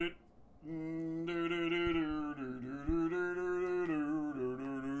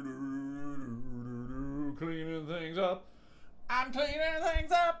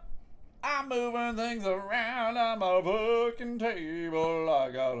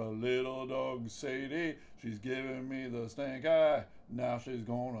a little dog, Sadie. She's giving me the stink eye. Now she's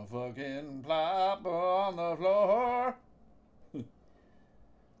gonna fucking plop on the floor.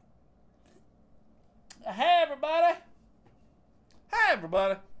 Hey, everybody. Hi,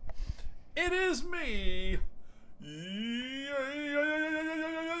 everybody. It is me. Your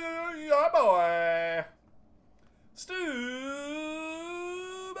boy. Stu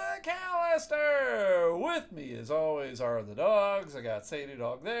McAllister. With me, as always, are the dogs. I got Sadie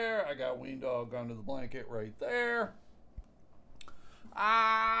Dog there. I got Ween Dog under the blanket right there.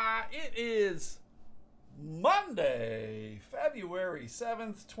 It is Monday, February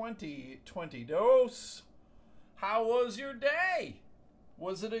 7th, 2022. How was your day?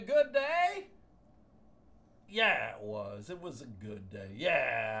 Was it a good day? Yeah, it was. It was a good day.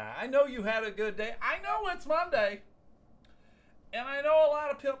 Yeah, I know you had a good day. I know it's Monday. And I know a lot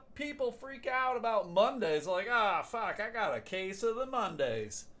of people freak out about Mondays. Like, fuck, I got a case of the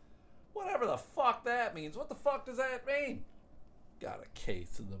Mondays. Whatever the fuck that means. What the fuck does that mean? Got a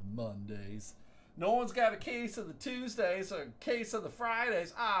case of the Mondays. No one's got a case of the Tuesdays or a case of the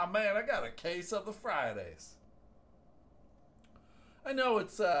Fridays. Man, I got a case of the Fridays. I know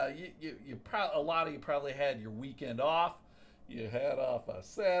it's a lot of you probably had your weekend off. You had off a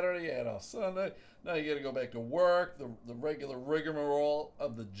Saturday, you had off Sunday. Now you got to go back to work, the regular rigmarole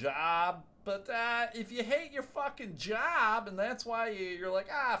of the job. But if you hate your fucking job and that's why you're like,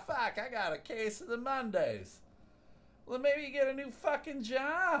 fuck, I got a case of the Mondays. Well, maybe you get a new fucking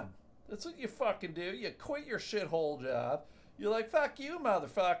job. That's what you fucking do. You quit your shithole job. You're like, fuck you,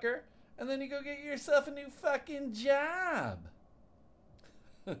 motherfucker. And then you go get yourself a new fucking job.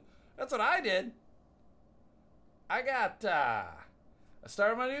 That's what I did. I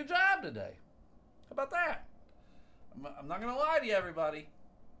started my new job today. How about that? I'm not going to lie to you, everybody.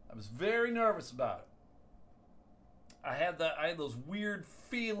 I was very nervous about it. I had those weird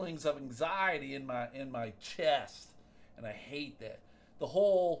feelings of anxiety in my chest. And I hate that. The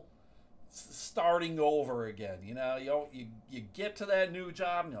whole starting over again. You know, you get to that new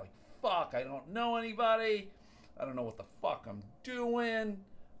job and you're like, fuck, I don't know anybody. I don't know what the fuck I'm doing.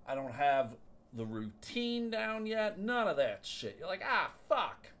 I don't have the routine down yet. None of that shit. You're like,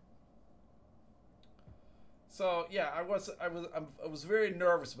 fuck. So yeah, I was very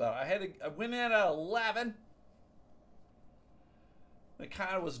nervous about it. I went in at 11. I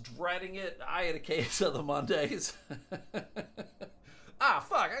kind of was dreading it. I had a case of the Mondays.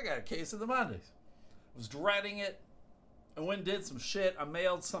 Fuck, I got a case of the Mondays. I was dreading it. I went and did some shit. I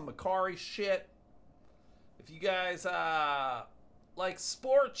mailed some Macari shit. If you guys like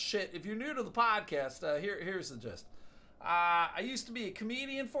sports shit, if you're new to the podcast, here's the gist. I used to be a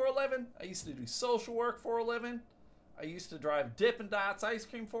comedian for a living. I used to do social work for a living. I used to drive Dippin' Dots ice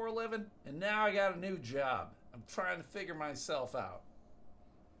cream for a living. And now I got a new job. I'm trying to figure myself out.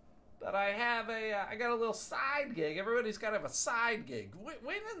 But I got a little side gig. Everybody's got to have a side gig. When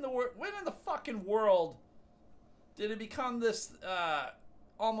in the fucking world did it become this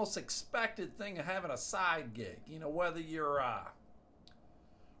almost expected thing of having a side gig? You know, whether you're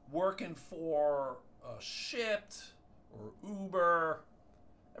working for Shipt or Uber,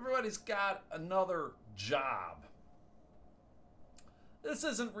 everybody's got another job. This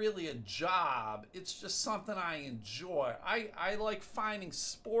isn't really a job. It's just something I enjoy. I like finding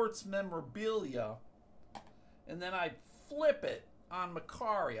sports memorabilia, and then I flip it on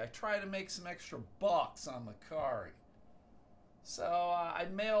Macari. I try to make some extra bucks on Macari. So I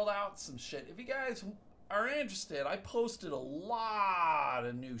mailed out some shit. If you guys are interested, I posted a lot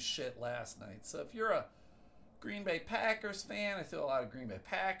of new shit last night. So if you're a Green Bay Packers fan, I threw a lot of Green Bay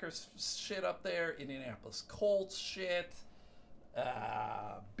Packers shit up there. Indianapolis Colts shit.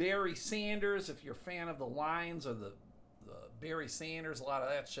 Barry Sanders, if you're a fan of the Lions or the Barry Sanders, a lot of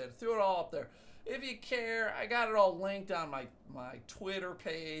that shit. I threw it all up there. If you care, I got it all linked on my Twitter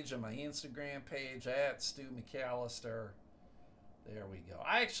page and my Instagram page at Stu McAllister. There we go.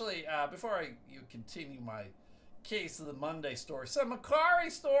 I actually, before you continue my case of the Monday story, some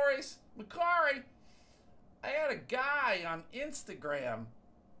Macari stories. Macari, I had a guy on Instagram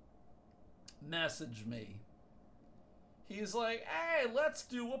message me. He's like, hey, let's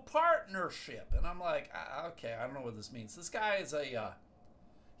do a partnership. And I'm like, okay, I don't know what this means. This guy is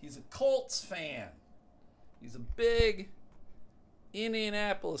he's a Colts fan. He's a big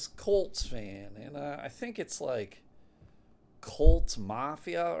Indianapolis Colts fan. And I think it's like Colts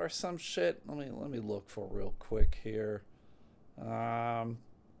Mafia or some shit. Let me look for it real quick here.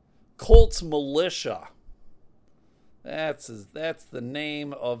 Colts Militia. That's the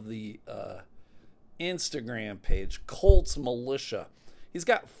name of the Instagram page, Colts Militia. He's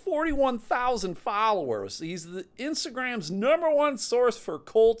got 41,000 followers. He's the Instagram's #1 source for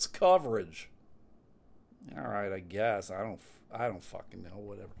Colts coverage. All right, I guess. I don't fucking know,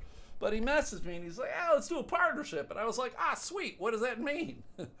 whatever. But he messaged me and he's like, let's do a partnership. And I was like, sweet. What does that mean?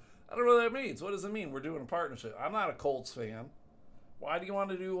 I don't know what that means. What does it mean we're doing a partnership? I'm not a Colts fan. Why do you want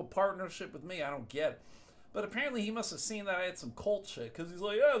to do a partnership with me? I don't get it. But apparently he must have seen that I had some Colt shit, because he's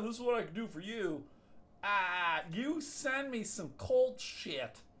like, this is what I can do for you. You send me some Colt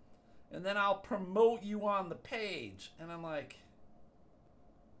shit, and then I'll promote you on the page. And I'm like,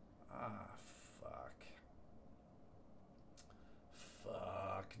 fuck.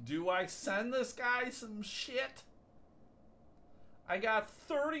 Do I send this guy some shit? I got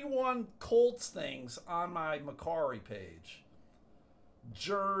 31 Colts things on my Macari page.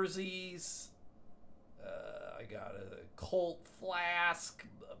 Jerseys. I got a Colt flask.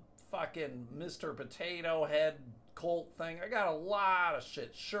 Fucking Mr. Potato Head Colt thing. I got a lot of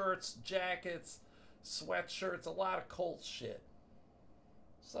shit. Shirts, jackets, sweatshirts, a lot of Colt shit.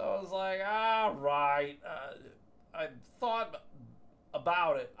 So I was like, all right. I thought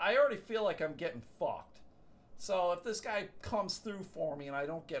about it. I already feel like I'm getting fucked. So if this guy comes through for me and I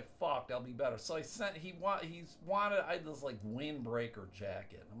don't get fucked, I'll be better. So I sent, he's wanted, I had this like windbreaker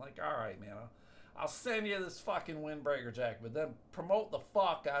jacket. I'm like, all right, man, I'll send you this fucking windbreaker jacket, but then promote the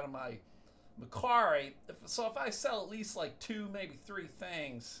fuck out of my Macari. So if I sell at least like 2, maybe 3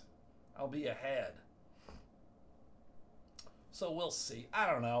 things, I'll be ahead. So we'll see. I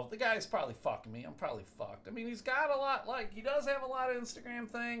don't know. The guy's probably fucking me. I'm probably fucked. I mean, he's got a lot, like, he does have a lot of Instagram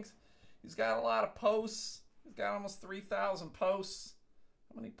things. He's got a lot of posts. He's got almost 3,000 posts.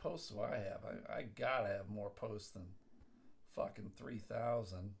 How many posts do I have? I gotta have more posts than fucking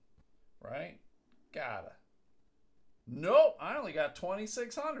 3,000, right? Gotta. Nope, I only got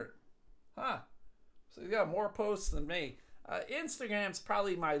 2,600. Huh. So he's got more posts than me. Instagram's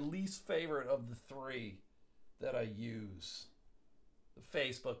probably my least favorite of the 3 that I use. The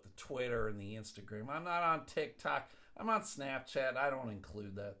Facebook, the Twitter, and the Instagram. I'm not on TikTok. I'm on Snapchat. I don't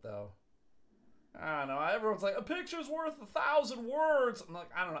include that, though. I don't know. Everyone's like, a picture's worth 1,000 words. I'm like,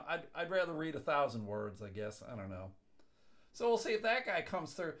 I don't know. I'd rather read 1,000 words, I guess. I don't know. So we'll see if that guy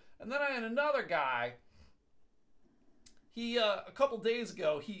comes through. And then I had another guy. He, a couple days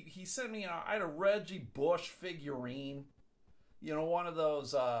ago, he sent me, I had a Reggie Bush figurine. You know, one of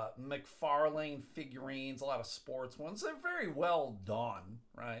those McFarlane figurines, a lot of sports ones. They're very well done,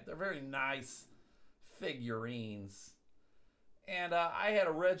 right? They're very nice figurines. And I had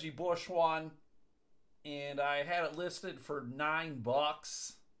a Reggie Bush one. And I had it listed for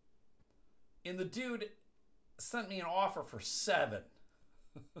 $9. And the dude sent me an offer for $7.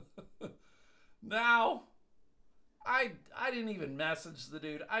 Now, I didn't even message the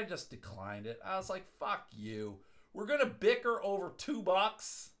dude. I just declined it. I was like, fuck you. We're going to bicker over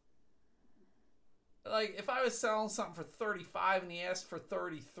 $2. Like, if I was selling something for $35 and he asked for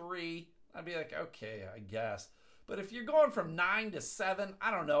 $33, I'd be like, okay, I guess. But if you're going from 9 to 7,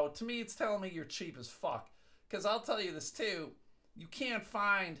 I don't know. To me, it's telling me you're cheap as fuck. Because I'll tell you this too. You can't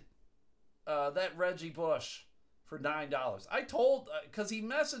find that Reggie Bush for $9. I told, because he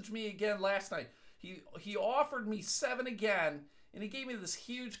messaged me again last night. He offered me $7 again. And he gave me this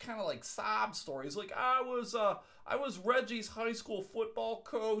huge kind of like sob story. He's like, I was Reggie's high school football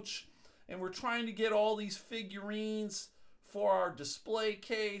coach. And we're trying to get all these figurines for our display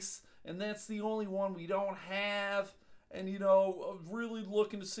case. And that's the only one we don't have. And, you know, I'm really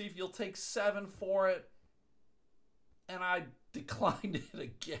looking to see if you'll take $7 for it. And I declined it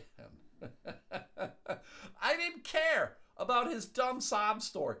again. I didn't care about his dumb sob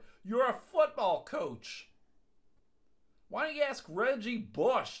story. You're a football coach. Why don't you ask Reggie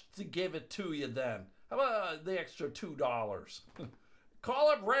Bush to give it to you then? How about the extra $2? Call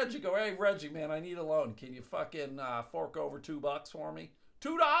up Reggie. Go, hey, Reggie, man, I need a loan. Can you fucking fork over $2 for me?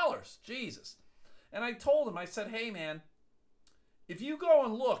 $2. Jesus. And I told him, I said, hey, man, if you go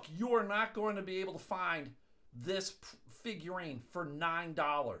and look, you are not going to be able to find this figurine for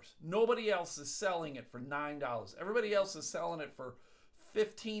 $9. Nobody else is selling it for $9. Everybody else is selling it for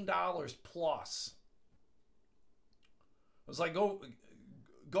 $15 plus. I was like, go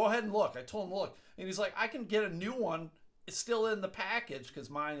ahead and look. I told him, look. And he's like, I can get a new one. It's still in the package because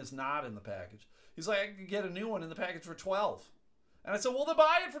mine is not in the package. He's like, I can get a new one in the package for $12. And I said, well, then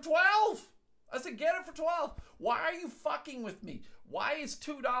buy it for $12. I said, get it for $12. Why are you fucking with me? Why is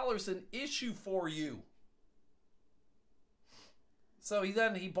 $2 an issue for you? So he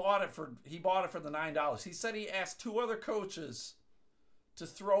bought it for the $9. He said he asked 2 other coaches to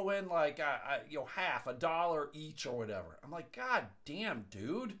throw in like half $1 each or whatever. I'm like, God damn,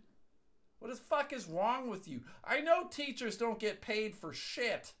 dude. What the fuck is wrong with you? I know teachers don't get paid for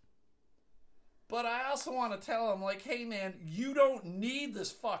shit. But I also want to tell them, like, hey man, you don't need this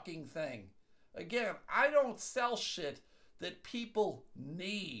fucking thing. Again, I don't sell shit that people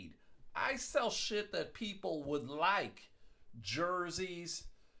need. I sell shit that people would like. Jerseys,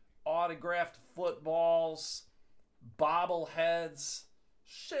 autographed footballs, bobbleheads,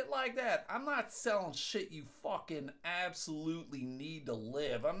 shit like that. I'm not selling shit you fucking absolutely need to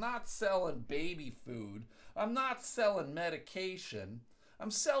live. I'm not selling baby food. I'm not selling medication.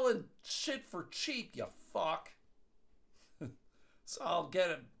 I'm selling shit for cheap, you fuck. So I'll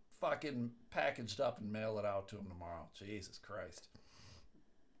get it fucking packaged up and mail it out to him tomorrow. Jesus Christ.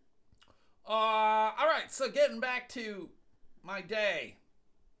 Alright, so getting back to my day.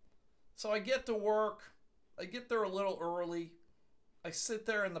 So I get to work. I get there a little early. I sit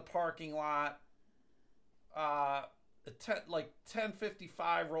there in the parking lot. Like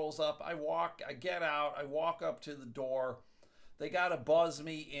 10:55 rolls up. I get out. I walk up to the door. They gotta buzz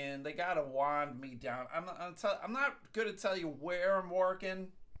me in. They gotta wand me down. I'm not gonna tell you where I'm working.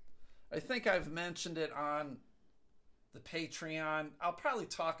 I think I've mentioned it on the Patreon. I'll probably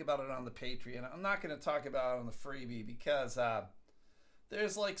talk about it on the Patreon. I'm not gonna talk about it on the freebie because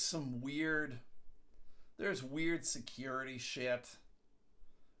there's like there's weird security shit.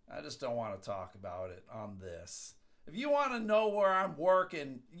 I just don't want to talk about it on this. If you want to know where I'm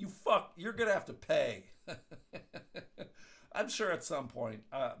working, you're gonna have to pay. I'm sure at some point,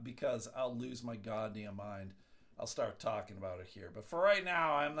 because I'll lose my goddamn mind, I'll start talking about it here. But for right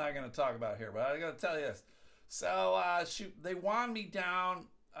now, I'm not going to talk about it here. But I got to tell you this. So they wand me down.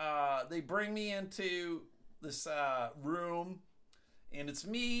 They bring me into this room, and it's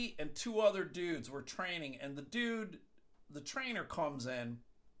me and two other dudes. We're training, and the trainer comes in,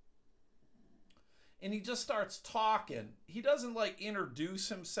 and he just starts talking. He doesn't like introduce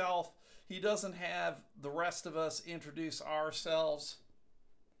himself. He doesn't have the rest of us introduce ourselves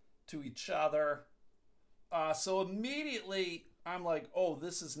to each other. So immediately I'm like, oh,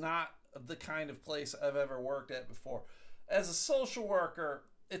 this is not the kind of place I've ever worked at before. As a social worker,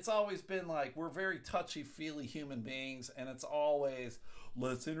 it's always been like, we're very touchy-feely human beings, and it's always,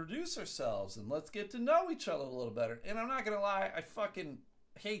 let's introduce ourselves and let's get to know each other a little better. And I'm not going to lie, I fucking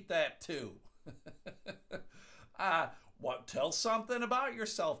hate that too. Tell something about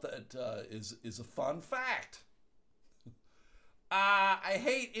yourself that is a fun fact. I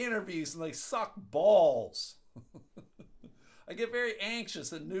hate interviews and they suck balls. I get very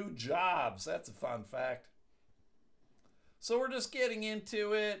anxious at new jobs. That's a fun fact. So we're just getting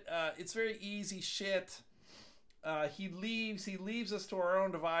into it. It's very easy shit. He leaves us to our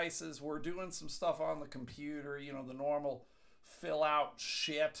own devices. We're doing some stuff on the computer, the normal fill out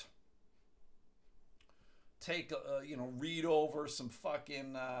shit. Take, read over some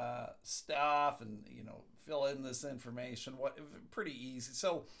fucking stuff and, fill in this information. Pretty easy.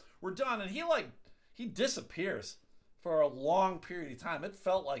 So we're done. And he disappears for a long period of time. It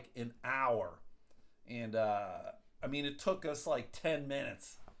felt like an hour. And, it took us like 10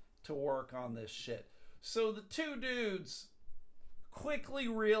 minutes to work on this shit. So the two dudes quickly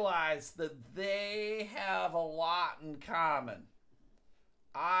realized that they have a lot in common.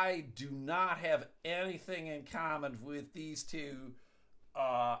 I do not have anything in common with these two.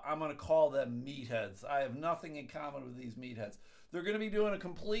 I'm going to call them meatheads. I have nothing in common with these meatheads. They're going to be doing a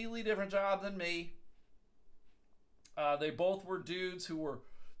completely different job than me. They both were dudes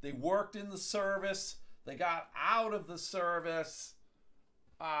they worked in the service. They got out of the service.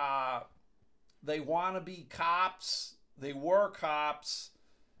 They want to be cops. They were cops.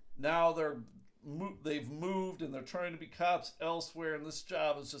 Now they've moved and they're trying to be cops elsewhere, and this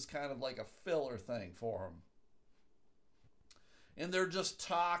job is just kind of like a filler thing for them. And they're just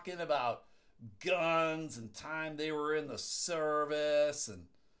talking about guns and time they were in the service and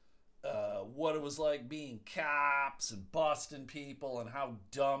what it was like being cops and busting people and how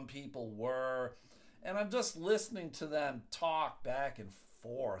dumb people were. And I'm just listening to them talk back and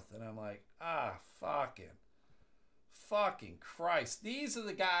forth, and I'm like, fucking Christ. These are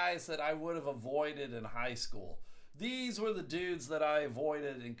the guys that I would have avoided in high school. These were the dudes that I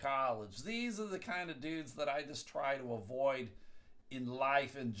avoided in college. These are the kind of dudes that I just try to avoid in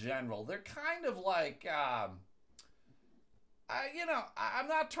life in general. They're kind of like, I'm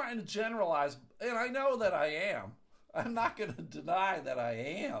not trying to generalize, and I know that I am. I'm not going to deny that I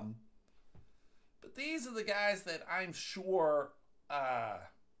am. But these are the guys that I'm sure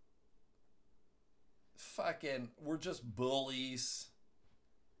we're just bullies.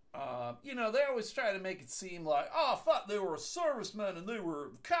 They always try to make it seem like, they were servicemen and they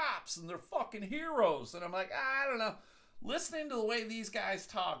were cops and they're fucking heroes. And I'm like, I don't know. listening to the way these guys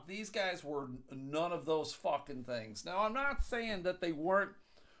talk, these guys were none of those fucking things. Now, I'm not saying that they weren't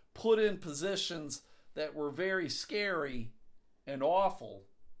put in positions that were very scary and awful,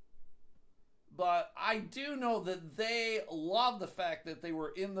 but I do know that they love the fact that they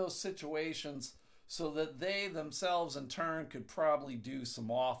were in those situations so that they themselves in turn could probably do some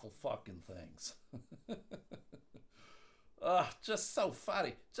awful fucking things. Just so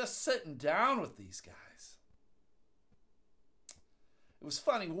funny. Just sitting down with these guys. It was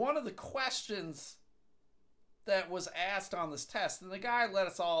funny. One of the questions that was asked on this test, and the guy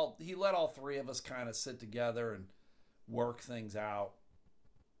let all three of us kind of sit together and work things out.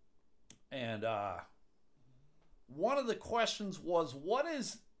 And one of the questions was, what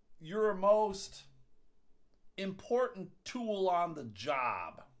is your most important tool on the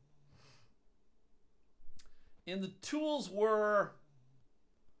job? And the tools were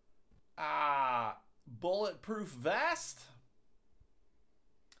bulletproof vest,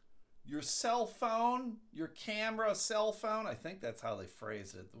 your cell phone, your camera cell phone. I think that's how they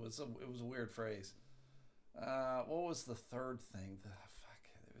phrased it. It was a weird phrase. What was the third thing?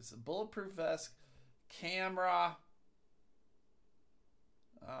 It was a bulletproof vest, camera.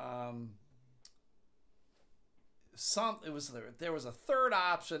 There was a third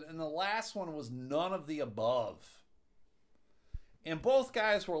option, and the last one was none of the above. And both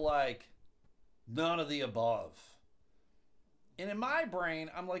guys were like, none of the above. And in my brain,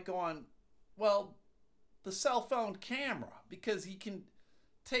 I'm like going, well, the cell phone camera, because you can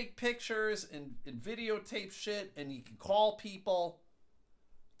take pictures and videotape shit, and you can call people.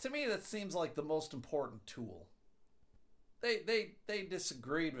 To me, that seems like the most important tool. They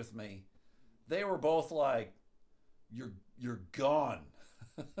disagreed with me. They were both like, you're gone.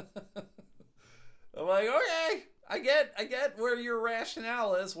 I'm like, okay, I get where your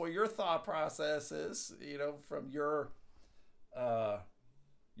rationale is, where your thought process is, from your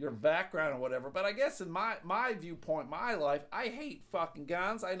background or whatever. But I guess in my viewpoint, my life, I hate fucking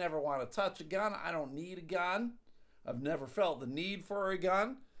guns. I never want to touch a gun. I don't need a gun. I've never felt the need for a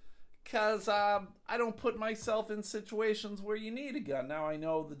gun, because I don't put myself in situations where you need a gun. Now, I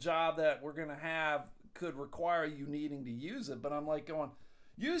know the job that we're going to have could require you needing to use it, but I'm like going,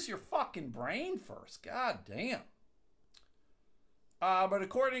 use your fucking brain first. God damn. But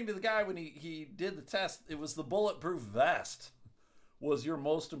according to the guy, when he did the test, it was the bulletproof vest was your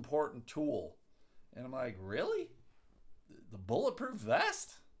most important tool. And I'm like, really? The bulletproof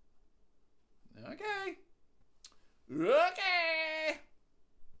vest? Okay.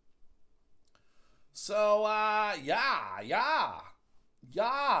 So, yeah,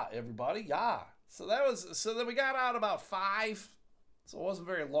 everybody, yeah. So then we got out about 5. So it wasn't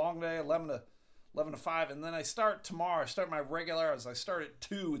a very long day, 11 to 5. And then I start tomorrow. I start my regular hours. I start at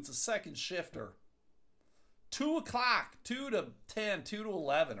 2. It's a second shifter. 2 o'clock, 2 to 10, 2 to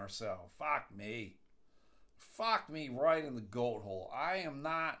 11 or so. Fuck me right in the goat hole. I am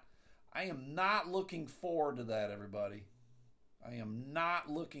not looking forward to that, everybody. I am not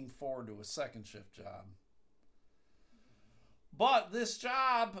looking forward to a second shift job. But this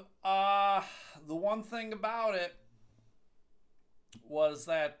job, the one thing about it was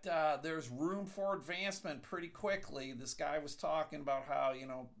that there's room for advancement pretty quickly. This guy was talking about how,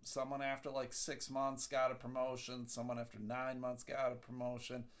 someone after like 6 months got a promotion, someone after 9 months got a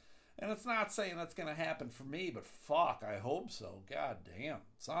promotion. And it's not saying that's going to happen for me, but fuck, I hope so. God damn.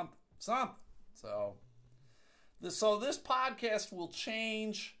 Something. So this podcast will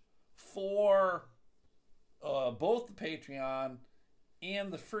change for both the Patreon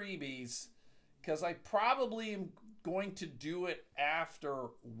and the freebies, because I probably am going to do it after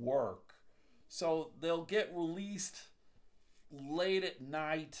work. So they'll get released late at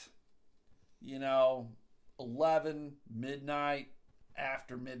night, 11, midnight,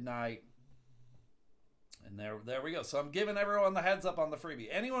 after midnight. And there we go. So I'm giving everyone the heads up on the freebie.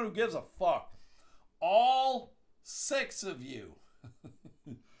 Anyone who gives a fuck, all 6 of you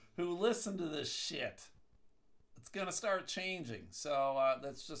who listen to this shit, it's going to start changing. So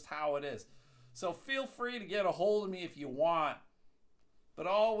that's just how it is. So feel free to get a hold of me if you want. But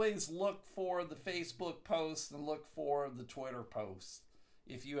always look for the Facebook posts and look for the Twitter posts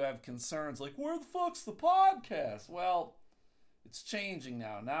if you have concerns like, where the fuck's the podcast? Well, it's changing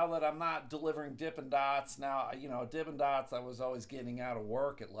now. Now that I'm not delivering Dippin' Dots, now, Dippin' Dots I was always getting out of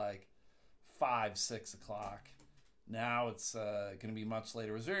work at like 5, 6 o'clock. Now it's going to be much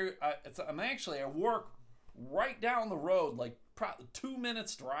later. I work right down the road, like 2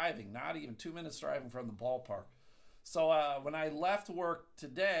 minutes driving, not even 2 minutes driving from the ballpark. So when I left work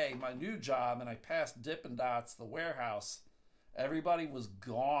today, my new job, and I passed Dippin' Dots, the warehouse, everybody was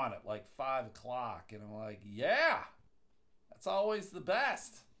gone at like 5 o'clock. And I'm like, yeah, It's always the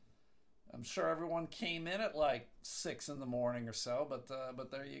best. I'm sure everyone came in at like 6 in the morning or so, but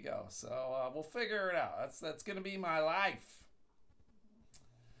there you go. So we'll figure it out. That's gonna be my life.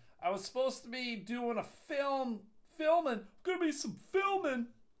 I was supposed to be doing a filming. Gonna be some filming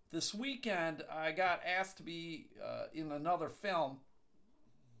this weekend. I got asked to be in another film,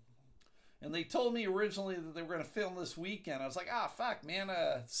 and they told me originally that they were gonna film this weekend. I was like, fuck, man,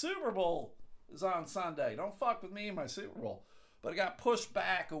 Super Bowl is on Sunday. Don't fuck with me in my Super Bowl. But it got pushed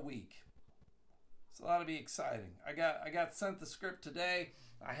back a week. So that'll be exciting. I got sent the script today.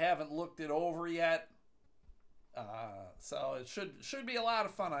 I haven't looked it over yet. So it should be a lot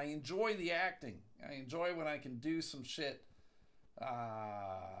of fun. I enjoy the acting. I enjoy when I can do some shit.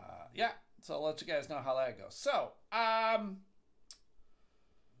 Yeah. So I'll let you guys know how that goes. So,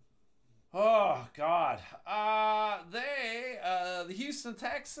 oh God. The Houston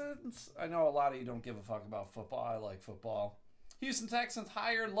Texans. I know a lot of you don't give a fuck about football. I like football. Houston Texans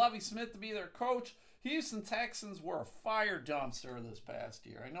hired Lovie Smith to be their coach. Houston Texans were a fire dumpster this past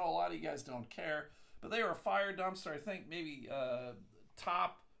year. I know a lot of you guys don't care, but they were a fire dumpster. I think maybe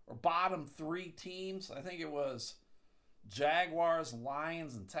top or bottom 3 teams. I think it was Jaguars,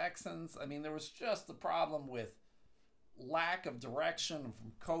 Lions, and Texans. I mean, there was just the problem with lack of direction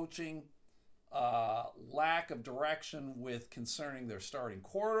from coaching, lack of direction with concerning their starting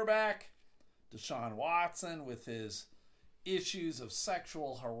quarterback, Deshaun Watson, with his issues of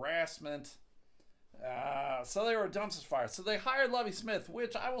sexual harassment. So they were a dumpster fire. So they hired Lovie Smith,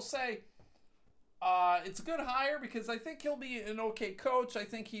 which I will say, it's a good hire because I think he'll be an okay coach. I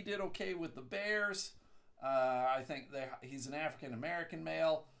think he did okay with the Bears. I think he's an African American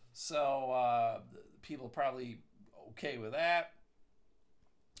male, so people are probably okay with that.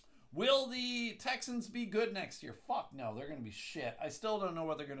 Will the Texans be good next year? Fuck no, they're going to be shit. I still don't know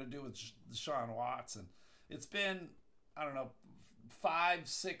what they're going to do with Deshaun Watson. It's been, I don't know, 5,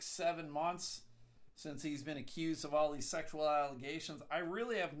 6, 7 months since he's been accused of all these sexual allegations. I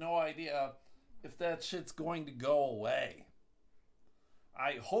really have no idea if that shit's going to go away.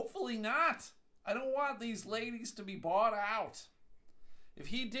 Hopefully not. I don't want these ladies to be bought out. If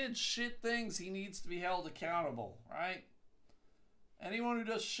he did shit things, he needs to be held accountable, right? Anyone who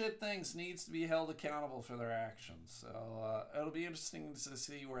does shit things needs to be held accountable for their actions. So it'll be interesting to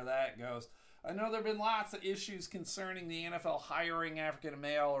see where that goes. I know there have been lots of issues concerning the NFL hiring African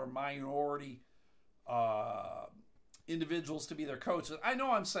male or minority individuals to be their coaches. I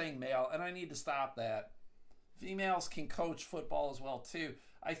know I'm saying male, and I need to stop that. Females can coach football as well too.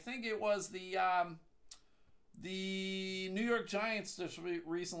 I think it was the New York Giants just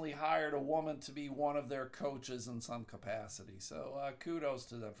recently hired a woman to be one of their coaches in some capacity. So kudos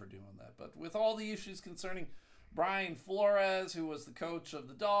to them for doing that. But with all the issues concerning Brian Flores, who was the coach of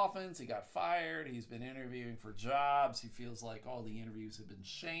the Dolphins, he got fired. He's been interviewing for jobs. He feels like all the interviews have been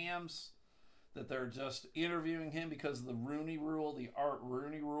shams, that they're just interviewing him because of the Rooney Rule, the Art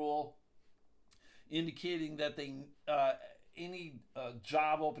Rooney Rule, indicating that any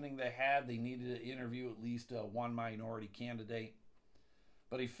job opening they had, they needed to interview at least one minority candidate.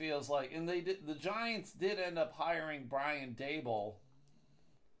 But he feels like, and the Giants did end up hiring Brian Daboll,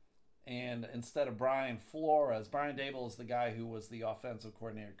 and instead of Brian Flores. Brian Daboll is the guy who was the offensive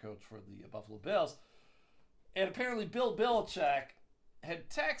coordinator coach for the Buffalo Bills. And apparently Bill Belichick had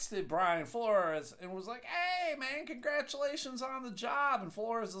texted Brian Flores and was like, hey, man, congratulations on the job. And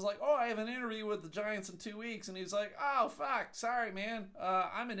Flores is like, oh, I have an interview with the Giants in 2 weeks. And he's like, oh, fuck, sorry, man.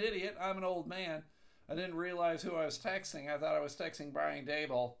 I'm an idiot. I'm an old man. I didn't realize who I was texting. I thought I was texting Brian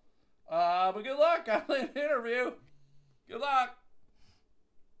Daboll. But good luck on the interview. Good luck.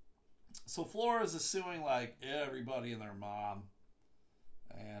 So Flores is suing, like, everybody and their mom.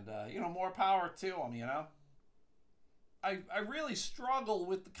 And, more power to him, I really struggle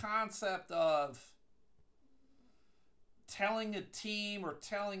with the concept of telling a team or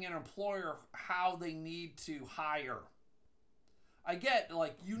telling an employer how they need to hire. I get,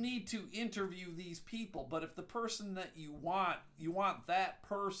 like, you need to interview these people, but if the person that you want that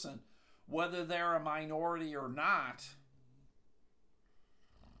person, whether they're a minority or not,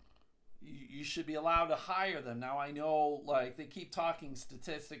 you should be allowed to hire them. Now, I know, like, they keep talking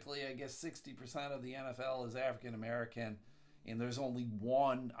statistically, I guess 60% of the NFL is African American, and there's only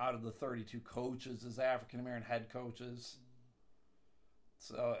 1 out of the 32 coaches is African American head coaches.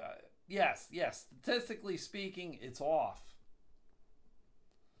 So, yes, statistically speaking, it's off.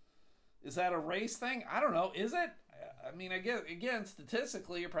 Is that a race thing? I don't know. Is it? I mean, I guess, again,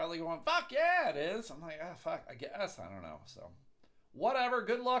 statistically, you're probably going, fuck yeah, it is. I'm like, fuck, I guess. I don't know. So, whatever.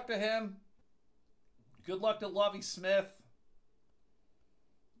 Good luck to him. Good luck to Lovie Smith.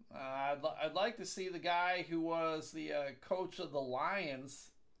 I'd like to see the guy who was the coach of the Lions.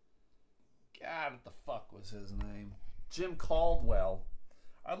 God, what the fuck was his name? Jim Caldwell.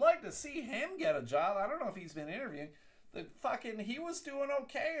 I'd like to see him get a job. I don't know if he's been interviewing. He was doing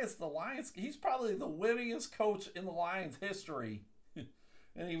okay as the Lions. He's probably the winningest coach in the Lions history.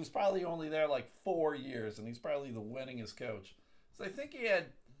 And he was probably only there like 4 years, and he's probably the winningest coach. So I think he had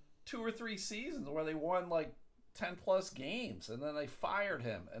 2 or 3 seasons where they won like 10 plus games, and then they fired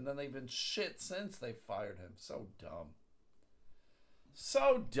him, and then they've been shit since they fired him. So dumb.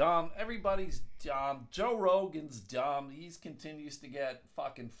 So dumb. Everybody's dumb. Joe Rogan's dumb. He continues to get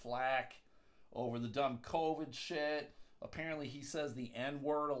fucking flack over the dumb COVID shit. Apparently he says the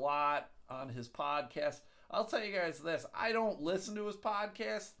N-word a lot on his podcast. I'll tell you guys this. I don't listen to his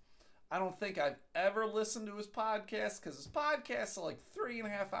podcast. I don't think I've ever listened to his podcast because his podcasts are like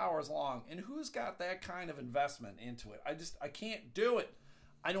 3.5 hours long. And who's got that kind of investment into it? I can't do it.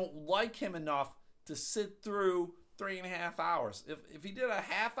 I don't like him enough to sit through 3.5 hours. If he did a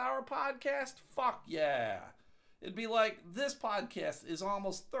half-hour podcast, fuck yeah. It'd be like, this podcast is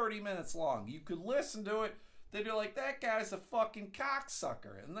almost 30 minutes long. You could listen to it. Then you're like, that guy's a fucking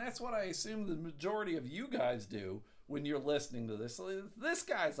cocksucker. And that's what I assume the majority of you guys do when you're listening to this. This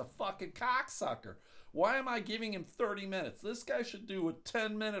guy's a fucking cocksucker. Why am I giving him 30 minutes? This guy should do a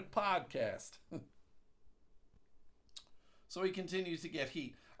 10-minute podcast. So he continues to get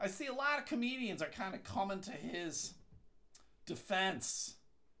heat. I see a lot of comedians are kind of coming to his defense.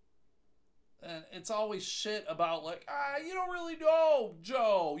 And it's always shit about like, you don't really know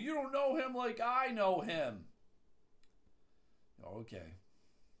Joe. You don't know him like I know him. Okay.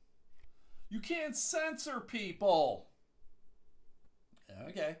 You can't censor people.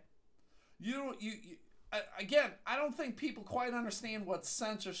 Okay. Again, I don't think people quite understand what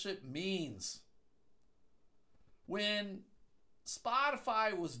censorship means. When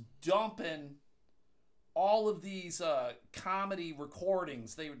Spotify was dumping all of these comedy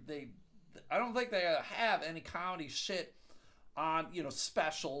recordings, I don't think they have any comedy shit on,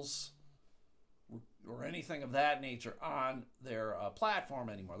 specials or anything of that nature on their platform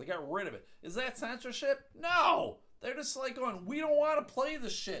anymore. They got rid of it. Is that censorship? No! They're just like going, we don't want to play the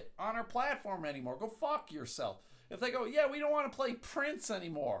shit on our platform anymore. Go fuck yourself. If they go, yeah, we don't want to play Prince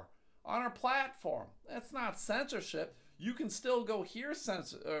anymore on our platform. That's not censorship. You can still go hear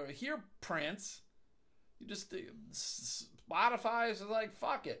Prince. You just, Spotify is like,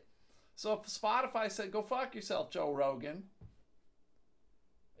 fuck it. So if Spotify said, go fuck yourself, Joe Rogan,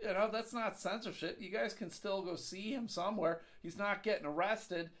 that's not censorship. You guys can still go see him somewhere. He's not getting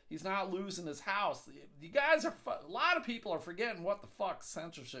arrested. He's not losing his house. You guys are, a lot of people are forgetting what the fuck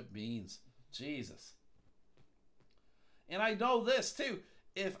censorship means. Jesus. And I know this too.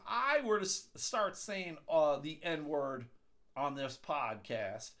 If I were to start saying the N-word on this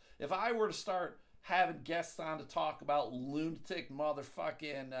podcast, if I were to start having guests on to talk about lunatic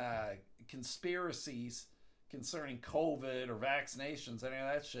motherfucking conspiracies concerning COVID or vaccinations, any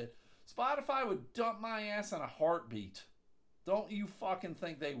of that shit, Spotify would dump my ass in a heartbeat. Don't you fucking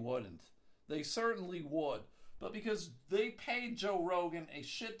think they wouldn't? They certainly would. But because they paid Joe Rogan a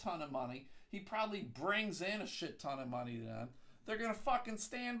shit ton of money, he probably brings in a shit ton of money to them. They're going to fucking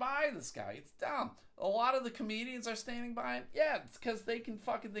stand by this guy. It's dumb. A lot of the comedians are standing by him. Yeah, it's because they can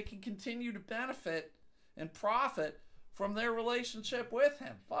continue to benefit and profit from their relationship with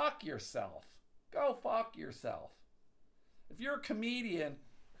him. Fuck yourself. Go fuck yourself. If you're a comedian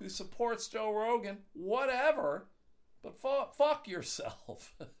who supports Joe Rogan, whatever, but fuck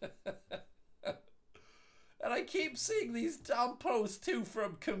yourself. And I keep seeing these dumb posts too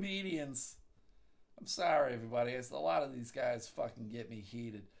from comedians. I'm sorry, everybody. A lot of these guys fucking get me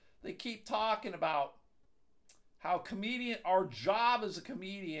heated. They keep talking about how our job as a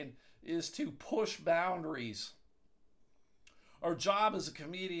comedian is to push boundaries. Our job as a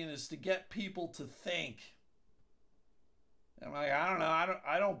comedian is to get people to think. I'm like, I don't know.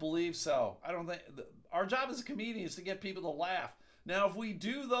 I don't believe so. I don't think our job as a comedian is to get people to laugh. Now, if we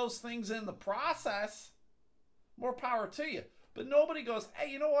do those things in the process, more power to you. But nobody goes, hey,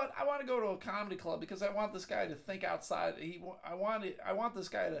 you know what? I want to go to a comedy club because I want this guy to think outside. I want this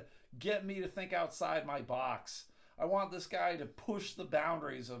guy to get me to think outside my box. I want this guy to push the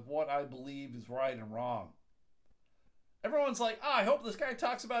boundaries of what I believe is right and wrong. Everyone's like, I hope this guy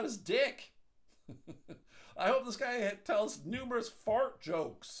talks about his dick. I hope this guy tells numerous fart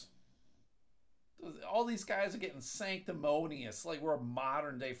jokes. All these guys are getting sanctimonious like we're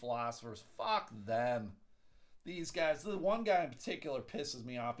modern day philosophers. Fuck them. These guys, the one guy in particular pisses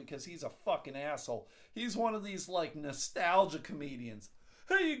me off because he's a fucking asshole. He's one of these like nostalgia comedians.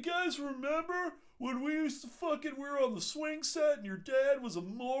 Hey, you guys remember when we used to we were on the swing set and your dad was a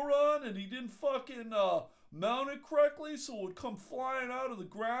moron and he didn't mount it correctly so it would come flying out of the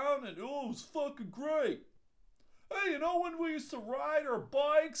ground and it was fucking great. Hey, you know when we used to ride our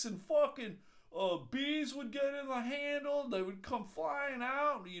bikes and bees would get in the handle and they would come flying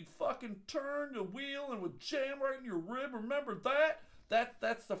out and you'd fucking turn the wheel and it would jam right in your rib? Remember that?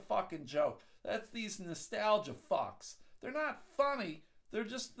 That's the fucking joke. That's these nostalgia fucks. They're not funny. They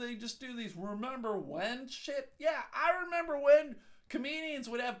just do these remember when shit. Yeah, I remember when comedians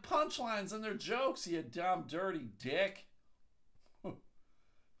would have punchlines in their jokes, you dumb dirty dick.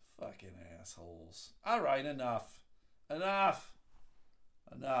 Fucking assholes. All right, enough.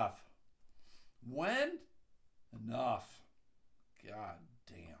 When? Enough. God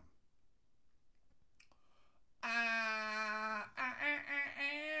damn.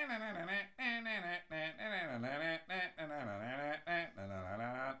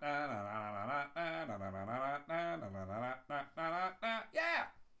 Yeah.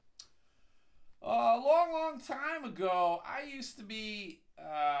 A long time ago, I used to be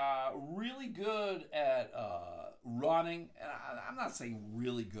really good at running. I'm not saying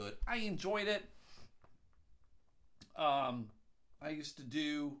really good. I enjoyed it. I used to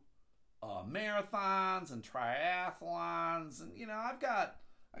do marathons and triathlons, and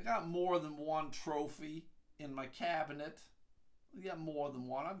I got more than one trophy in my cabinet. I got more than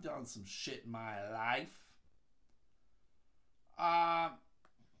one. I've done some shit in my life. I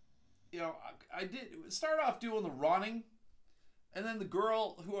did start off doing the running, and then the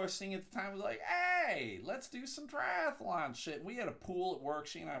girl who I was seeing at the time was like, "Hey, let's do some triathlon shit." And we had a pool at work.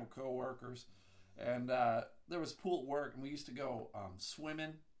 She and I were co-workers, and there was a pool at work, and we used to go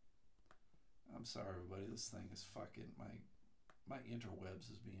swimming. I'm sorry, everybody. This thing is fucking my interwebs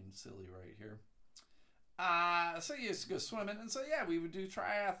is being silly right here. So you used to go swimming, and so yeah, we would do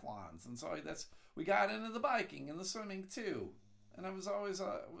triathlons, and so we got into the biking and the swimming too, and I was always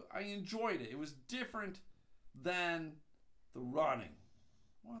I enjoyed it. It was different than the running.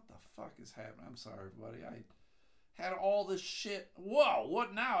 What the fuck is happening? I'm sorry, everybody. I had all this shit. Whoa!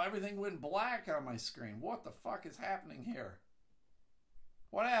 What now? Everything went black on my screen. What the fuck is happening here?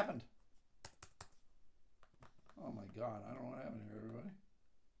 What happened? Oh my god! I don't know what happened here, everybody.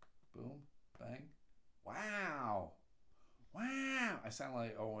 Boom, bang. Wow. I sound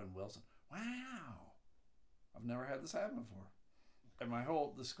like Owen Wilson. Wow. I've never had this happen before. And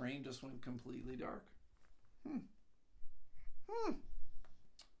the screen just went completely dark.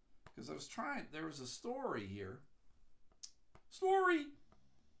 Because I was trying, there was a story here.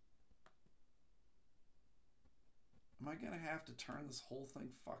 Am I going to have to turn this whole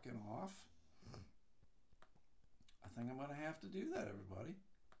thing fucking off? I think I'm going to have to do that, everybody.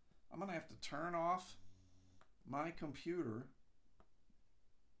 I'm going to have to turn off my computer.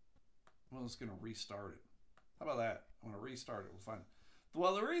 I'm just going to restart it. How about that? I'm going to restart it. We'll find it.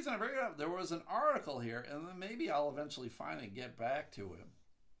 Well, the reason I bring it up, there was an article here, and then maybe I'll eventually find it and get back to him,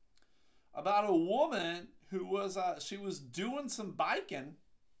 about a woman who was, she was doing some biking.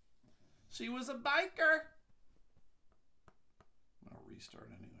 She was a biker. I'm going to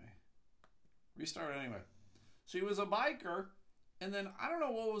restart anyway. She was a biker, and then I don't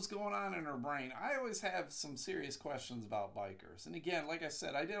know what was going on in her brain. I always have some serious questions about bikers. And again, like I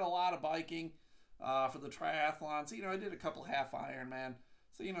said, I did a lot of biking for the triathlons. I did a couple half Ironman.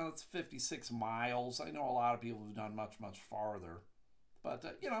 So, it's 56 miles. I know a lot of people have done much, much farther. But,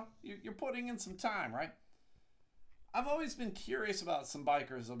 you're putting in some time, right? I've always been curious about some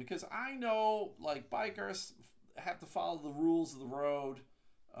bikers, though, because I know, bikers have to follow the rules of the road.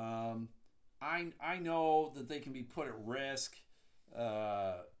 I know that they can be put at risk.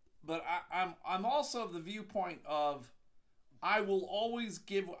 But I'm also of the viewpoint of I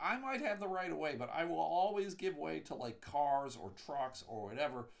might have the right of way, but I will always give way to cars or trucks or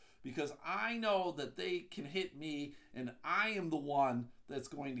whatever, because I know that they can hit me and I am the one that's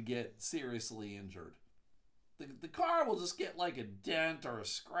going to get seriously injured. The car will just get a dent or a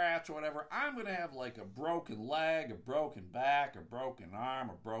scratch or whatever. I'm going to have a broken leg, a broken back, a broken arm,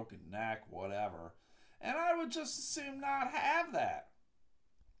 a broken neck, whatever. And I would just assume not have that.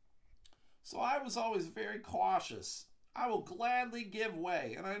 So I was always very cautious. I will gladly give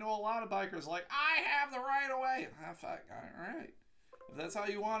way. And I know a lot of bikers I have the right of way. All right. If that's how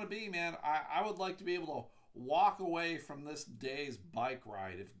you want to be, man, I would like to be able to walk away from this day's bike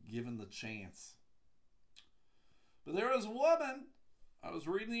ride if given the chance. But there was a woman, I was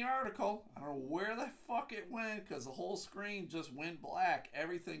reading the article, I don't know where the fuck it went, because the whole screen just went black.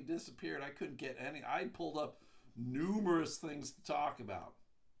 Everything disappeared. I couldn't get any. I pulled up numerous things to talk about.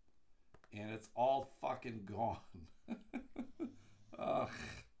 And it's all fucking gone. Ugh.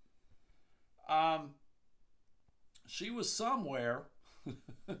 Um, she was somewhere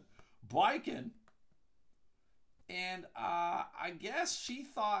biking, and I guess she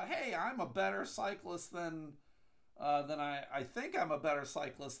thought, "Hey, I'm a better cyclist than I think I'm a better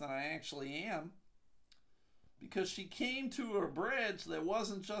cyclist than I actually am." Because she came to a bridge that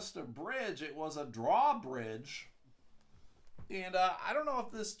wasn't just a bridge, it was a drawbridge. And I don't know if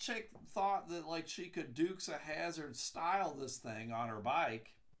this chick thought that like she could Dukes of Hazzard style this thing on her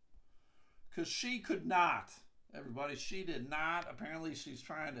bike, because she could not. Everybody, she did not. Apparently, she's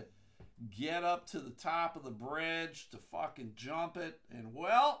trying to get up to the top of the bridge to fucking jump it, and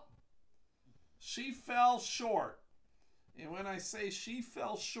well, she fell short. And when I say she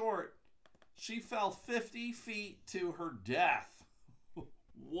fell short, she fell 50 feet to her death.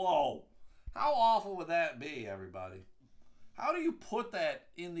 Whoa. How awful would that be, everybody? How do you put that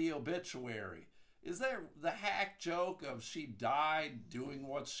in the obituary? Is that the hack joke of she died doing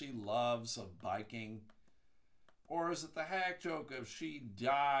what she loves of biking? Or is it the hack joke of she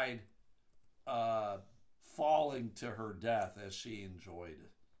died falling to her death as she enjoyed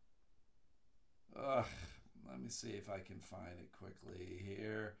it? Ugh. Let me see if I can find it quickly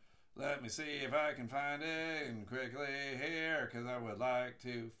here. Let me see if I can find it quickly here, because I would like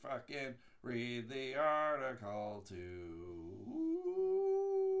to fucking read the article too.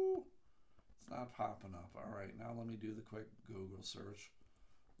 It's not popping up. All right, now let me do the quick Google search.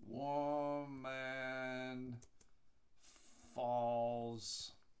 Woman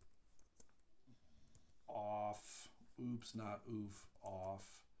falls off. Oops, not oof.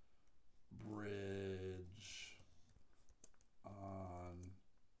 Off bridge on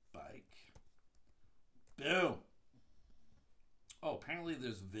bike. Boom. Oh, apparently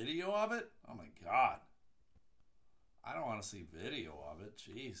there's video of it? Oh my God. I don't want to see video of it.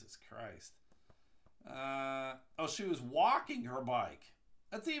 Jesus Christ. Oh, she was walking her bike.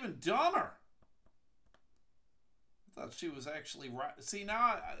 That's even dumber. I thought she was actually right. See,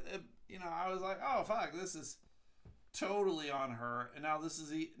 now, I was like, oh, fuck, this is totally on her. And now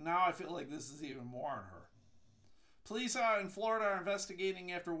now I feel like this is even more on her. Police in Florida are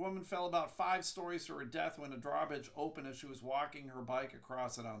investigating after a woman fell about 5 stories to her death when a drawbridge opened as she was walking her bike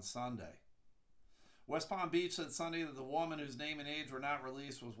across it on Sunday. West Palm Beach said Sunday that the woman, whose name and age were not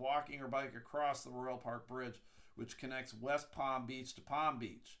released, was walking her bike across the Royal Park Bridge, which connects West Palm Beach to Palm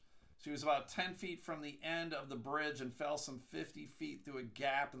Beach. She was about 10 feet from the end of the bridge and fell some 50 feet through a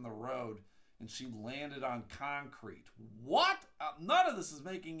gap in the road, and she landed on concrete. What? None of this is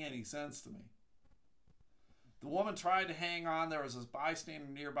making any sense to me. The woman tried to hang on. There was a bystander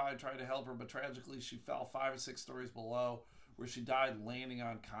nearby who tried to help her, but tragically she fell 5 or 6 stories below, where she died landing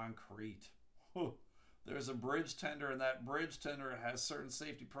on concrete. There's a bridge tender, and that bridge tender has certain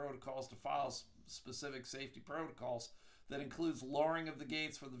safety protocols to follow, specific safety protocols that includes lowering of the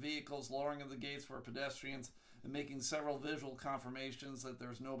gates for the vehicles, lowering of the gates for pedestrians, and making several visual confirmations that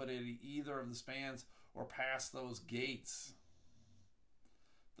there's nobody at either of the spans or past those gates.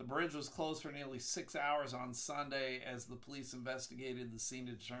 The bridge was closed for nearly 6 hours on Sunday as the police investigated the scene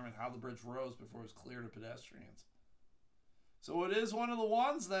to determine how the bridge rose before it was clear to pedestrians. So it is one of the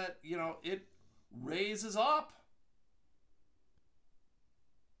ones that, it raises up.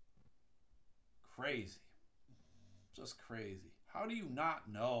 Crazy. Just crazy. How do you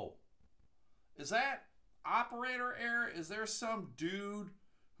not know? Is that operator error? Is there some dude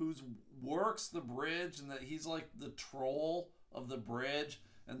who works the bridge and that he's like the troll of the bridge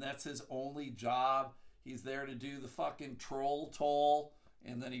and that's his only job? He's there to do the fucking troll toll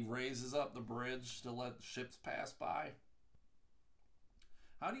and then he raises up the bridge to let the ships pass by?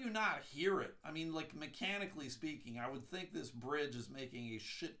 How do you not hear it? I mean, like, mechanically speaking, I would think this bridge is making a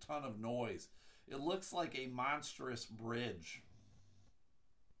shit ton of noise. It looks like a monstrous bridge.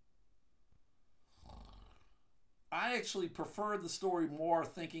 I actually preferred the story more,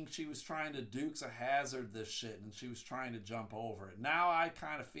 thinking she was trying to Dukes of Hazzard this shit and she was trying to jump over it. Now I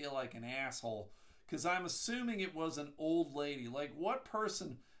kind of feel like an asshole because I'm assuming it was an old lady. Like, what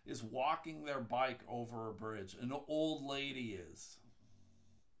person is walking their bike over a bridge? An old lady is.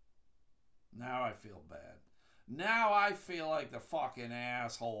 Now I feel bad. Now I feel like the fucking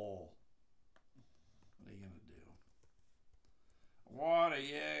asshole. What are you gonna do? What are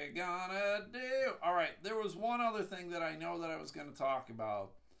you gonna do? Alright, there was one other thing that I know that I was gonna talk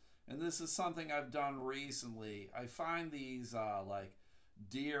about. And this is something I've done recently. I find these like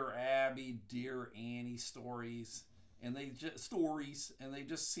Dear Abby, Dear Annie stories. And they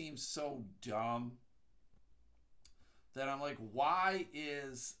just seem so dumb. That I'm like, why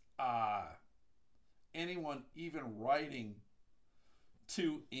is anyone even writing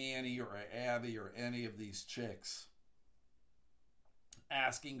to Annie or Abby or any of these chicks?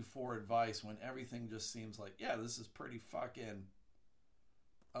 asking for advice when everything just seems like, yeah, this is pretty fucking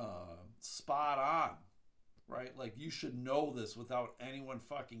spot on, right? Like, you should know this without anyone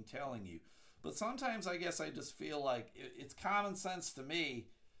fucking telling you. But sometimes I guess I just feel like it's common sense to me,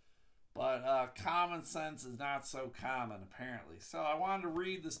 but common sense is not so common, apparently. So I wanted to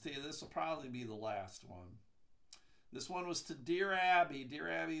read this to you. This will probably be the last one. This one was to Dear Abby. Dear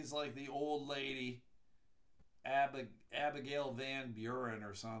Abby is like the old lady, Abigail Van Buren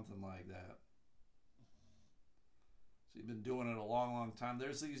or something like that. She's been doing it a long, long time.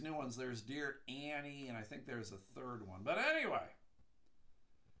 There's these new ones. There's Dear Annie, and I think there's a third one. But anyway,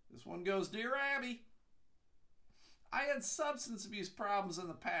 this one goes, Dear Abby, I had substance abuse problems in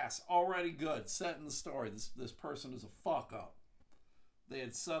the past. Already good. Set in the story. This person is a fuck up. They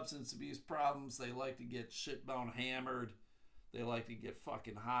had substance abuse problems. They like to get shitbone hammered. They like to get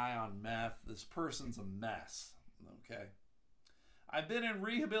fucking high on meth. This person's a mess. Okay. I've been in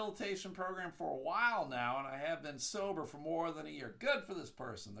rehabilitation program for a while now, and I have been sober for more than a year. Good for this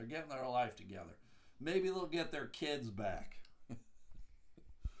person. They're getting their life together. Maybe they'll get their kids back.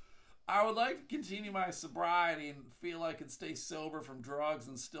 I would like to continue my sobriety and feel I can stay sober from drugs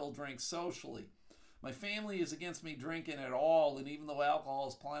and still drink socially. My family is against me drinking at all, and even though alcohol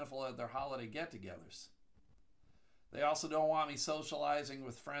is plentiful at their holiday get-togethers. They also don't want me socializing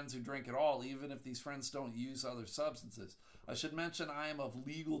with friends who drink at all, even if these friends don't use other substances. I should mention I am of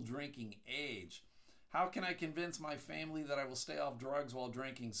legal drinking age. How can I convince my family that I will stay off drugs while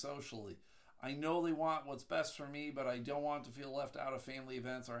drinking socially? I know they want what's best for me, but I don't want to feel left out of family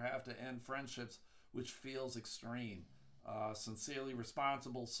events or have to end friendships, which feels extreme. Sincerely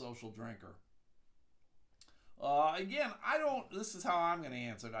responsible social drinker. Again, this is how I'm going to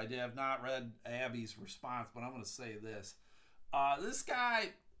answer it. I have not read Abby's response, but I'm going to say this. This guy,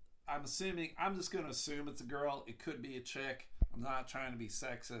 I'm just going to assume it's a girl. It could be a chick. I'm not trying to be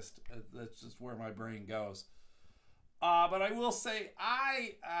sexist. That's just where my brain goes. But I will say,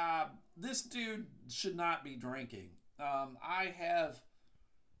 this dude should not be drinking. I have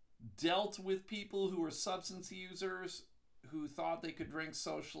dealt with people who were substance users who thought they could drink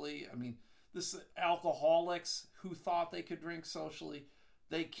socially. I mean, this alcoholics who thought they could drink socially,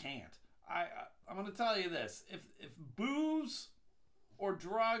 they can't. I'm going to tell you this: if booze or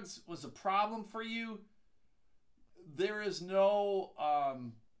drugs was a problem for you, there's no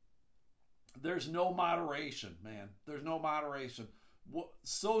moderation, man. There's no moderation.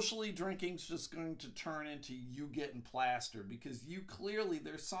 Socially drinking's just going to turn into you getting plastered because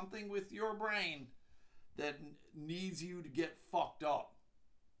there's something with your brain that needs you to get fucked up.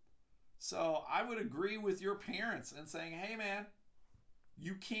 So I would agree with your parents and saying, hey man,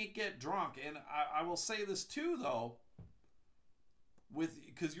 you can't get drunk. And I will say this too though,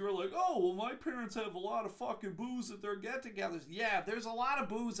 because you're like, oh, well, my parents have a lot of fucking booze at their get-togethers. Yeah, there's a lot of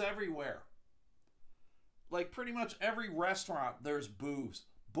booze everywhere. Like pretty much every restaurant, there's booze.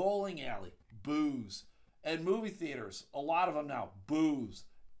 Bowling alley, booze. And movie theaters, a lot of them now, booze.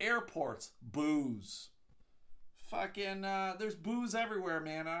 Airports, booze. Fucking, there's booze everywhere,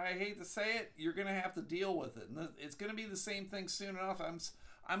 man. I hate to say it, you're going to have to deal with it. And it's going to be the same thing soon enough.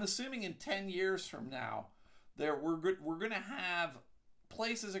 I'm assuming in 10 years from now, we're going to have,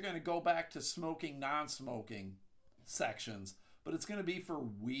 places are going to go back to smoking, non-smoking sections. But it's going to be for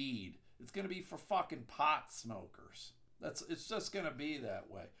weed. It's going to be for fucking pot smokers. It's just going to be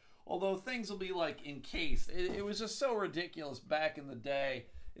that way. Although things will be like encased. It was just so ridiculous back in the day.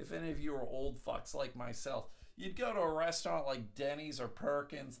 If any of you are old fucks like myself, you'd go to a restaurant like Denny's or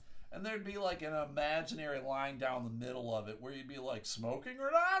Perkins, and there'd be like an imaginary line down the middle of it where you'd be like, smoking or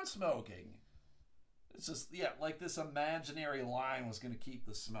non-smoking? It's just, yeah, like this imaginary line was going to keep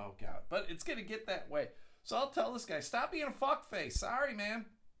the smoke out. But it's going to get that way. So I'll tell this guy, stop being a fuckface. Sorry, man.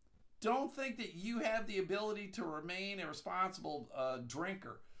 Don't think that you have the ability to remain a responsible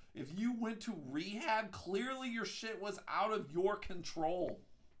drinker. If you went to rehab, clearly your shit was out of your control.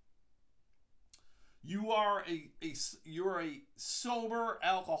 You are you're a sober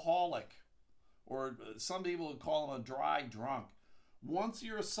alcoholic, or some people would call them a dry drunk. Once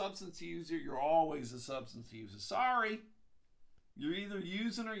you're a substance user, you're always a substance user. Sorry. You're either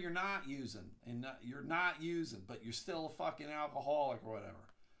using or you're not using. And you're not using, but you're still a fucking alcoholic or whatever.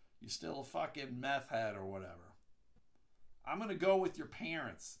 You're still a fucking meth head or whatever. I'm going to go with your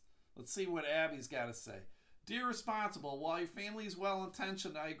parents. Let's see what Abby's got to say. Dear Responsible, while your family is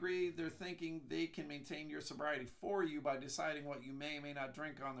well-intentioned, I agree they're thinking they can maintain your sobriety for you by deciding what you may or may not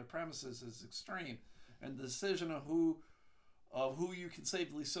drink on their premises is extreme. And the decision of who you can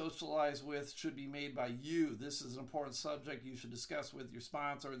safely socialize with should be made by you. This is an important subject you should discuss with your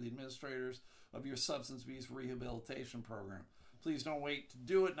sponsor or the administrators of your substance abuse rehabilitation program. Please don't wait to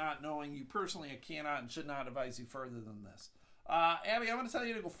do it, not knowing you personally. I cannot and should not advise you further than this. Abby, I'm going to tell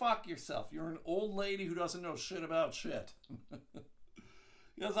you to go fuck yourself. You're an old lady who doesn't know shit about shit.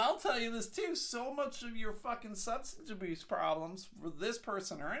 Because I'll tell you this too, so much of your fucking substance abuse problems for this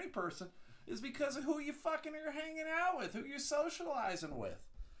person or any person is because of who you fucking are hanging out with, who you're socializing with.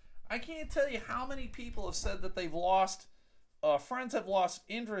 I can't tell you how many people have said that they've lost, friends have lost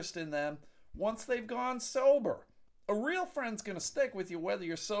interest in them once they've gone sober. A real friend's going to stick with you whether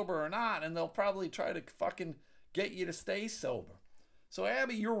you're sober or not, and they'll probably try to fucking get you to stay sober. So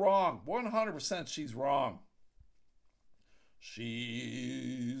Abby, you're wrong. 100% she's wrong.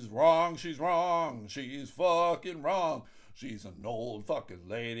 She's wrong, she's wrong, she's fucking wrong. She's an old fucking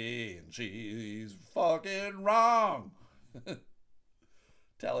lady and she's fucking wrong.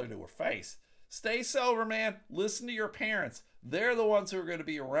 Tell her to her face. Stay sober, man. Listen to your parents. They're the ones who are going to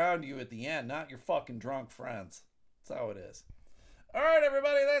be around you at the end, not your fucking drunk friends. That's how it is. All right,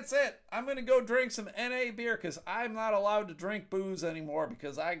 everybody, that's it. I'm going to go drink some NA beer because I'm not allowed to drink booze anymore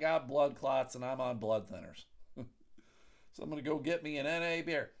because I got blood clots and I'm on blood thinners. So I'm going to go get me an NA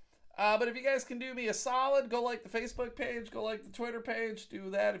beer. But if you guys can do me a solid, go like the Facebook page, go like the Twitter page, do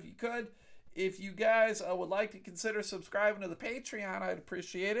that if you could. If you guys would like to consider subscribing to the Patreon, I'd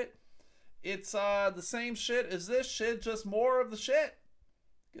appreciate it. It's the same shit as this shit, just more of the shit.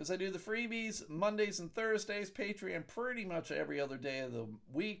 Because I do the freebies Mondays and Thursdays, Patreon pretty much every other day of the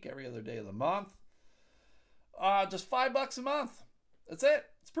week, every other day of the month. Just $5 a month. That's it.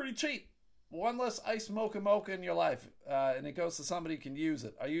 It's pretty cheap. One less ice mocha in your life, and it goes to somebody who can use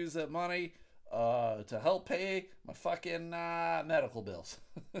it. I use that money to help pay my fucking medical bills.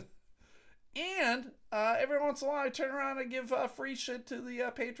 And every once in a while I turn around and give free shit to the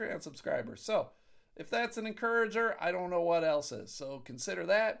Patreon subscribers. So if that's an encourager, I don't know what else is. So consider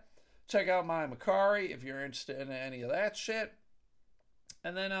that. Check out my Macari if you're interested in any of that shit.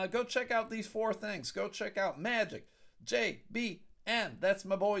 And then go check out these 4 things. Go check out Magic JBM. That's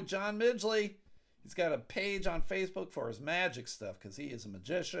my boy John Midgley. He's got a page on Facebook for his magic stuff because he is a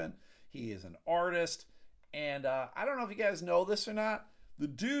magician. He is an artist. And I don't know if you guys know this or not. The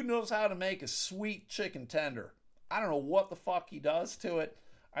dude knows how to make a sweet chicken tender. I don't know what the fuck he does to it.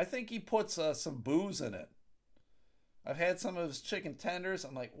 I think he puts some booze in it. I've had some of his chicken tenders.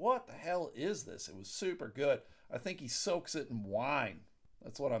 I'm like, what the hell is this? It was super good. I think he soaks it in wine.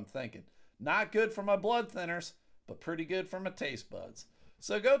 That's what I'm thinking. Not good for my blood thinners, but pretty good for my taste buds.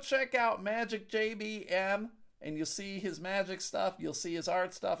 So go check out Magic JBM, and you'll see his magic stuff. You'll see his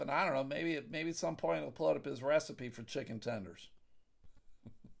art stuff, and I don't know, maybe at some point he'll pull up his recipe for chicken tenders.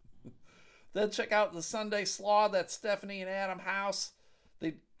 Then check out the Sunday Slaw. That's Stephanie and Adam House.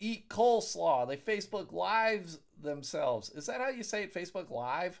 They eat coleslaw. They Facebook Lives themselves. Is that how you say it? Facebook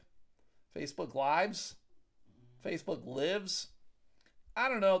Live? Facebook Lives? Facebook Lives? I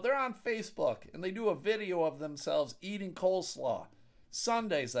don't know. They're on Facebook, and they do a video of themselves eating coleslaw.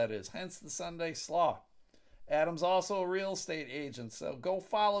 Sundays, that is. Hence the Sunday Slaw. Adam's also a real estate agent, so go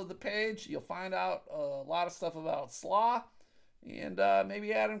follow the page. You'll find out a lot of stuff about slaw, and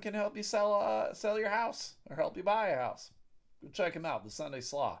maybe Adam can help you sell your house or help you buy a house. Go check him out, the Sunday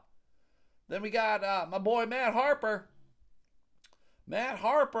Slaw. Then we got my boy Matt Harper. Matt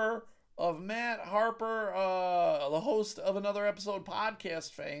Harper of Matt Harper, the host of Another Episode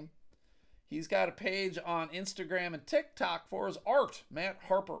podcast fame. He's got a page on Instagram and TikTok for his art, Matt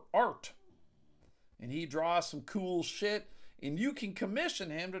Harper Art. And he draws some cool shit, and you can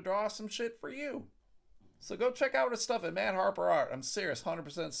commission him to draw some shit for you. So go check out his stuff at Matt Harper Art. I'm serious,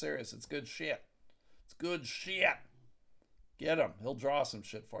 100% serious. It's good shit. It's good shit. Get him. He'll draw some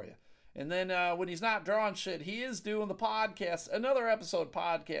shit for you. And then when he's not drawing shit, he is doing the podcast, Another Episode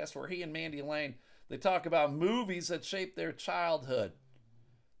podcast, where he and Mandy Lane, they talk about movies that shaped their childhood.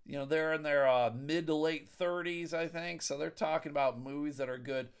 You know, they're in their mid to late 30s, I think. So they're talking about movies that are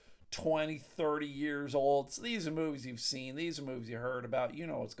good 20, 30 years old. So these are movies you've seen. These are movies you heard about. You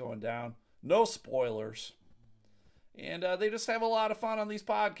know what's going down. No spoilers. And they just have a lot of fun on these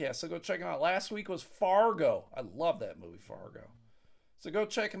podcasts. So go check them out. Last week was Fargo. I love that movie, Fargo. So go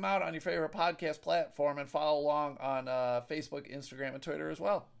check them out on your favorite podcast platform and follow along on Facebook, Instagram, and Twitter as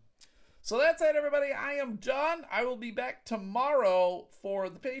well. So that's it, everybody. I am done. I will be back tomorrow for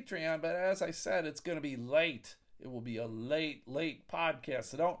the Patreon. But as I said, it's going to be late. It will be a late podcast.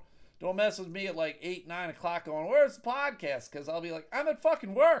 So don't mess with me at like 8, 9 o'clock going, where's the podcast? Because I'll be like, I'm at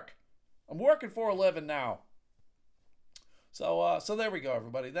fucking work. I'm working for a living now. So there we go,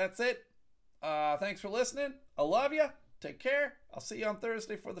 everybody. That's it. Thanks for listening. I love you. Take care. I'll see you on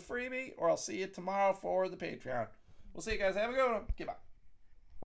Thursday for the freebie, or I'll see you tomorrow for the Patreon. We'll see you guys. Have a good one. Goodbye.